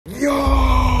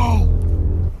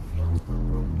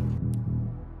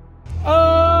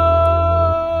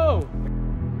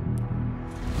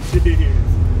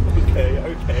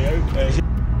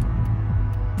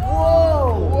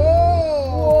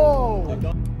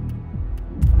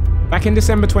Back in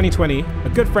December 2020, a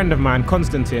good friend of mine,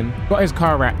 Constantine, got his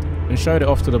car wrapped and showed it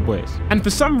off to the boys. And for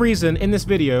some reason in this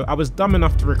video, I was dumb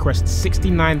enough to request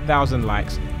 69,000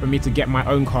 likes for me to get my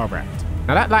own car wrapped.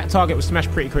 Now that like target was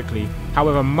smashed pretty quickly,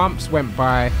 however months went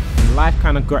by and life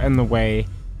kind of got in the way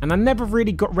and I never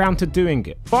really got round to doing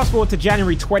it. Fast forward to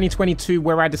January 2022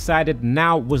 where I decided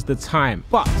now was the time.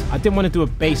 But I didn't want to do a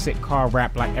basic car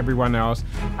wrap like everyone else.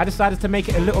 I decided to make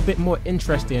it a little bit more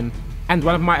interesting, and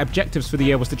one of my objectives for the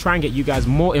year was to try and get you guys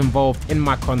more involved in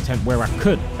my content where I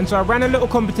could. And so I ran a little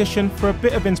competition for a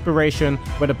bit of inspiration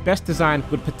where the best design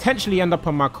would potentially end up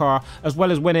on my car, as well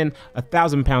as winning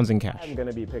 £1,000 in cash. I'm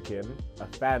gonna be picking a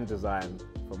fan design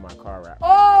for my car wrap.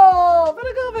 Oh,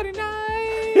 very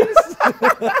nice.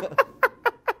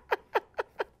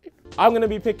 I'm gonna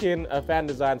be picking a fan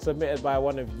design submitted by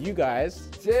one of you guys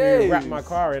to wrap my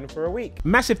car in for a week.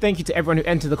 Massive thank you to everyone who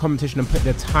entered the competition and put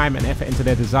their time and effort into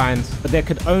their designs, but there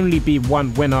could only be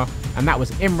one winner, and that was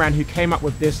Imran, who came up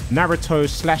with this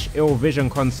Naruto/Ill Vision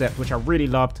concept, which I really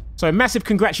loved. So massive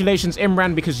congratulations,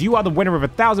 Imran, because you are the winner of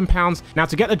 £1,000. Now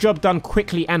to get the job done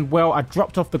quickly and well, I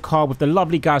dropped off the car with the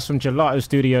lovely guys from Gelato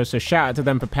Studios, so shout out to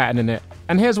them for patterning it.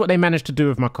 And here's what they managed to do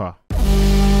with my car.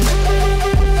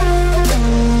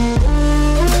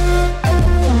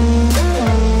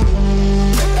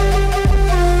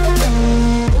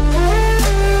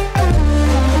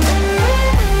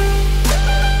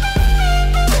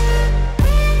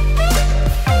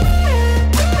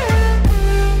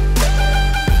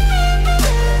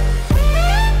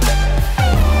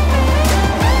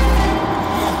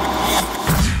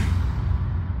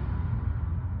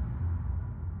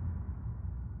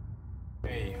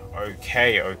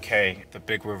 Okay, the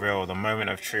big reveal, the moment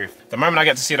of truth. The moment I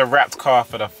get to see the wrapped car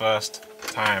for the first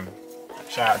time.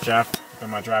 Shout out Jeff, you've been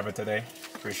my driver today,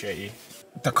 appreciate you.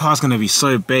 The car's gonna be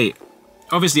so bait.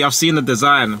 Obviously I've seen the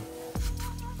design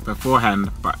beforehand,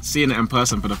 but seeing it in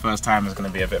person for the first time is gonna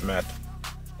be a bit mad.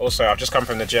 Also, I've just come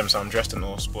from the gym, so I'm dressed in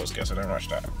all sports gear, so don't rush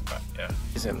that, but yeah.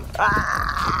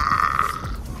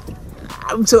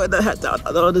 I'm sorting the hat down,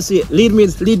 I don't want to see it. Lead me,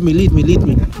 lead me, lead me, lead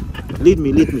me. Lead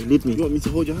me, lead me, lead me. You want me to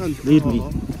hold your hand? Lead me,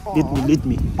 lead me, lead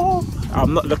me.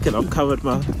 I'm not looking, I've covered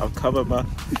my, I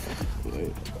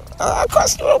can't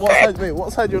stop.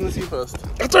 What side do you want to see first?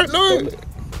 I don't know.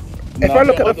 If I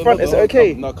look at the front, is it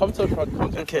okay? No, come to the front, come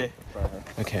to the Okay. front.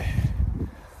 Okay.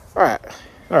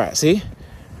 Alright, see?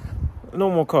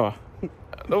 Normal car.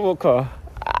 Normal car.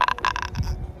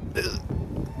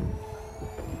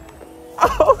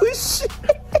 Oh shit!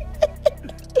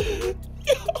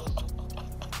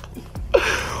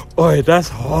 Oi, that's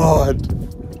hard.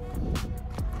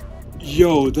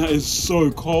 Yo, that is so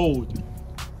cold.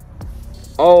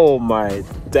 Oh my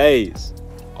days.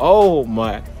 Oh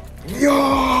my.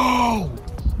 Yo!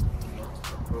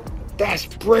 That's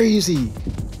crazy.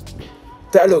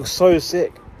 That looks so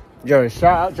sick. Yo,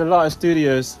 shout out Gelato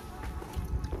Studios.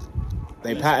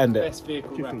 They patented it. Best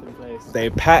vehicle wrap in place. They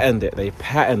patented it. They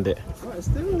patented it.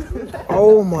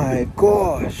 Oh my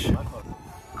gosh.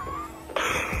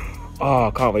 Oh,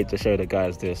 I can't wait to show the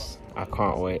guys this. I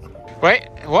can't wait. Wait,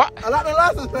 what? I like the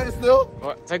license plate still.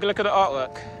 What? Take a look at the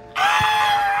artwork.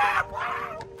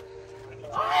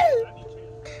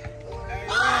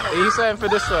 What are you saying for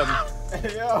this one?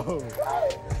 Hey, yo.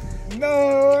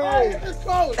 No way. It's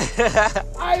cold.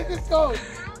 It's cold.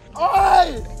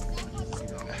 Oi!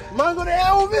 Man got the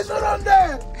Ill Vision on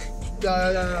there.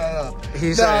 No.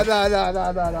 He said,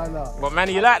 No. What,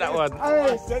 Manny, you like that one?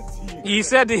 I said to you. You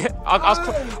said,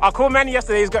 I called Manny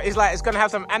yesterday, he's like, it's gonna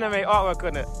have some anime artwork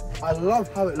on it. I love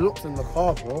how it looks in the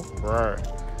car, bro. Bro.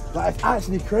 Like, it's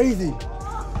actually crazy.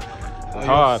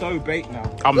 Hard. You're so bait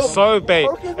now. I'm so bait.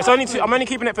 It's only I'm only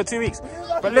keeping it for 2 weeks.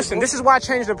 But listen, this is why I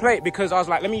changed the plate, because I was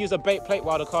like, let me use a bait plate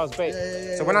while the car's bait.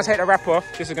 So when I take the wrap off,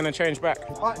 this is gonna change back.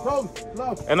 Alright, bro,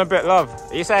 love. In a bit, love.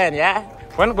 Are you saying, yeah?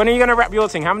 When are you gonna wrap your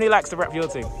thing? How many likes to wrap your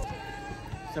thing?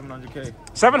 700k.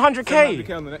 700k?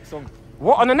 700k on the next song.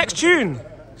 What, on the next tune?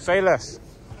 Say less.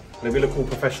 Maybe look all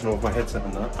professional with my headset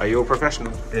and that. Are you a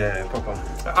professional? Yeah, proper.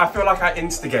 I feel like I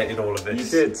instigated all of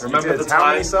this. You did. Remember the time?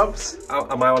 How many subs?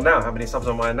 Am I on now? How many subs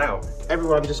am I on now?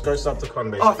 Everyone just go sub to Con,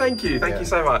 basically. Oh, thank you. Thank you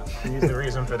so much. Use the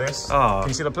reason for this. Oh. Can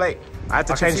you see the plate? I had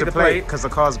to I can change see the the plate plate. because the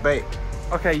car's bait.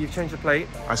 Okay, you've changed the plate.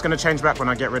 It's gonna change back when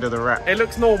I get rid of the wrap. It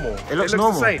looks normal. It looks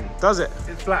normal. the same. Does it?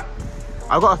 It's flat.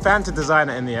 I got a fan to design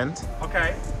it in the end.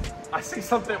 Okay. I see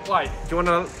something white. Do you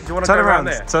wanna Turn go around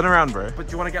there? Turn around, bro. But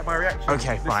do you wanna get my reaction?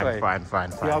 Okay, This fine. way?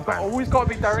 Yeah, I've always got to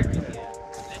be direct.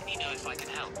 Let me know if I can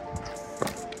help.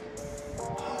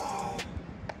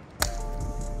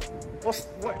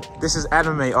 What? This is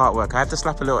anime artwork. I had to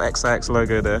slap a little XIX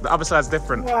logo there. The other side's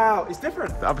different. Wow, it's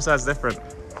different. The other side's different.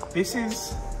 This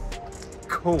is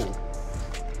cool.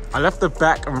 I left the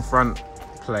back and front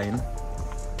plain.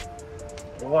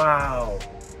 Wow.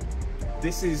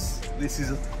 This is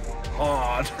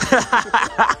hard.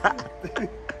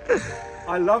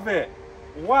 I love it.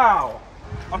 Wow.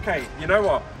 Okay, you know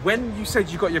what? When you said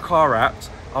you got your car wrapped,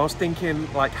 I was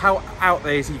thinking, like, how out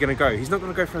there is he going to go? He's not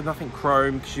going to go for nothing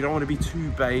chrome because you don't want to be too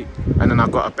bait. And then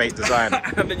I've got a bait design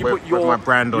And then you with my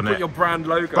brand on it. You put your brand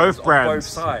logo Both brands. on both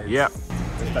sides. Yep.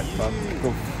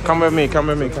 Come with me, come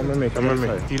with me, come with me, come with me.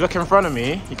 If you look in front of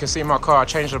me, you can see my car. I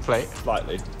changed the plate.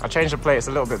 Slightly. I changed the plate. It's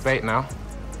a little bit bait now.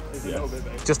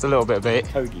 Yes. Just a little bit bait.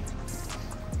 Togi.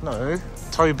 No,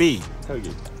 Toby.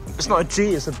 Togi. It's not a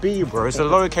G, it's a B, bro. It's a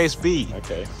lowercase b.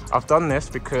 Okay. I've done this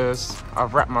because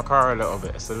I've wrapped my car a little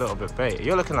bit. It's a little bit bait.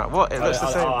 You're looking like what? It looks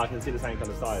the same. Oh, I can see the same kind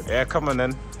of side. Yeah, come on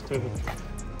then.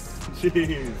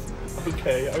 Jeez.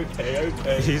 Okay.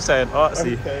 You saying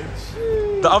artsy. Okay.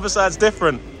 The other side's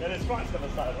different. Yeah, there's stripes on the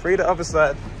side. Free the other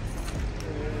side.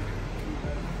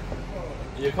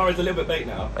 Your car is a little bit bait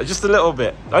now. Just a little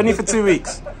bit. Only for 2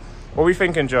 weeks. What are we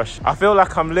thinking, Josh? I feel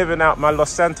like I'm living out my Los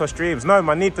Santos dreams. No,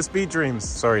 my Need for Speed dreams.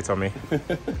 Sorry, Tommy. Are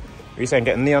you saying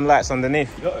getting neon lights underneath?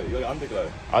 You got your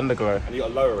underglow. Underglow. And you got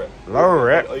to lower it.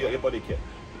 Lower it? Oh, you got your body kit.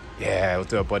 Yeah, we'll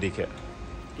do a body kit.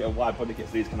 Get a wide body kit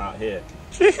so these come out here.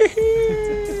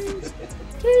 Jeez.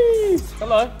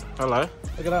 Hello. Hello.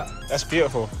 Look at that. That's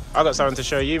beautiful. I got something to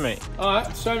show you, mate.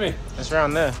 Alright, show me. It's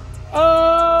round there.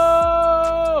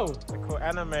 Oh! They're called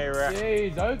anime wrap.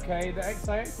 Jeez, okay, the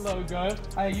XIX logo.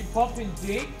 Hey, you popping,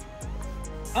 G?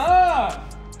 Ah!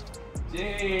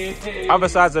 Jeez. Other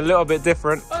side's a little bit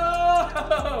different.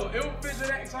 Oh! It'll fit the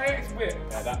XIX bit.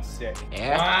 Yeah, that's sick.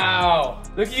 Yeah. Wow!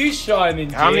 Look at you shining,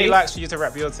 G. How many likes for you to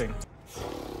wrap your thing?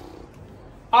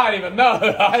 I don't even know.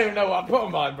 I don't even know what I put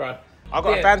on mine, bro. I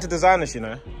got a fan to design this, you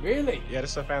know. Really? Yeah,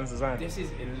 this is a fan's design. This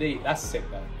is elite. That's sick,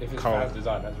 though. If it's Cold. fan's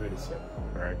design, that's really sick.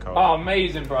 Very cold. Oh,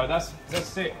 amazing, bro. That's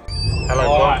sick. Hello,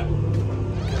 Alright.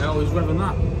 Bob. Hell is revving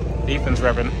that. Ethan's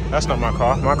revving. That's not my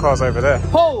car. My car's over there.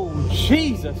 Oh,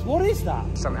 Jesus. What is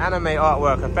that? Some anime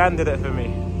artwork. A fan did it for me.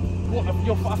 What?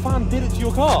 A fan did it to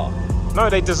your car? No,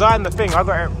 they designed the thing. I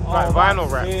got it like vinyl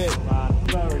wrapped. Sick, man.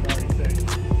 Very, very sick.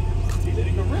 Is it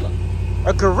a gorilla?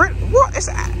 A gorilla? What is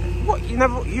that? What? You've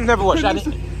never watched any?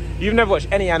 You've never watched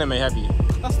any anime, have you?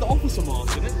 That's the officer mark,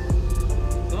 isn't it?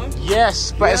 No?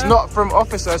 Yes, but it's not from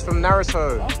Officer. It's from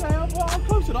Naruto. Okay, I'm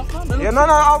close enough, man. Yeah, no,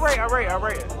 I'll rate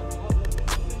it.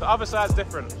 The other side's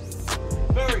different.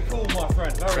 Very cool, my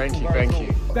friend. Very cool. Thank you.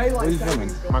 What are you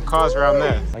filming? My car's around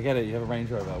there. I get it, you have a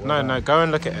Range Rover. No, go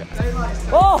and look at it.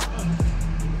 Oh!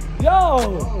 Yo!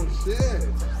 Oh shit!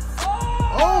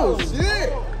 Oh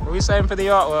shit! What are we saying for the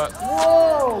artwork?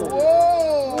 Whoa!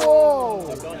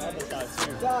 Whoa!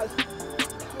 That's,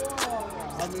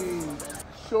 I mean,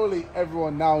 surely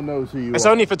everyone now knows who you It's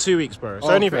are. only for 2 weeks, bro. It's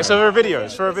only for a video.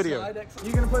 It's for a video.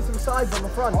 You're gonna put some sides on the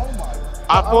front. Oh my!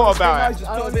 I thought about it.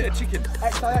 Just put a bit of chicken.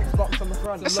 XIX box on the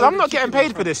front. Listen, I'm not getting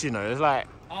paid for this, you know. It's like,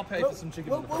 I'll pay for some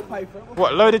chicken. We'll pay for it.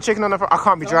 what, loaded chicken on the front? I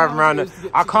can't be driving around.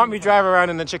 I can't be driving around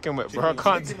in the chicken whip, bro. I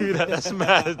can't do that. That's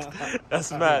mad.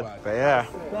 That's mad. But yeah,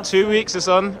 2 weeks it's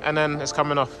on, and then it's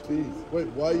coming off. Jeez. Wait,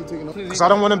 why are you taking off? Because I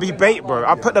don't want to be bait, bro.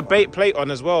 I put the bait plate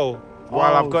on as well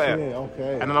while I've got it.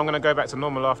 Okay. And then I'm going to go back to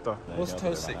normal after. What's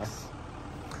toe 6?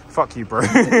 Fuck you, bro.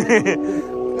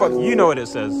 Fuck, you know what it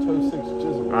says. Toe 6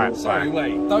 jizzle. Alright, Sorry,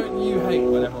 wait. Don't you hate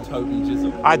whenever Toby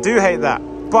jizzle? I do hate that.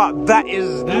 But that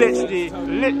is literally...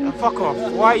 Fuck off.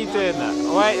 Why are you doing that?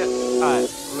 Why? Alright,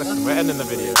 listen, we're ending the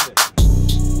video.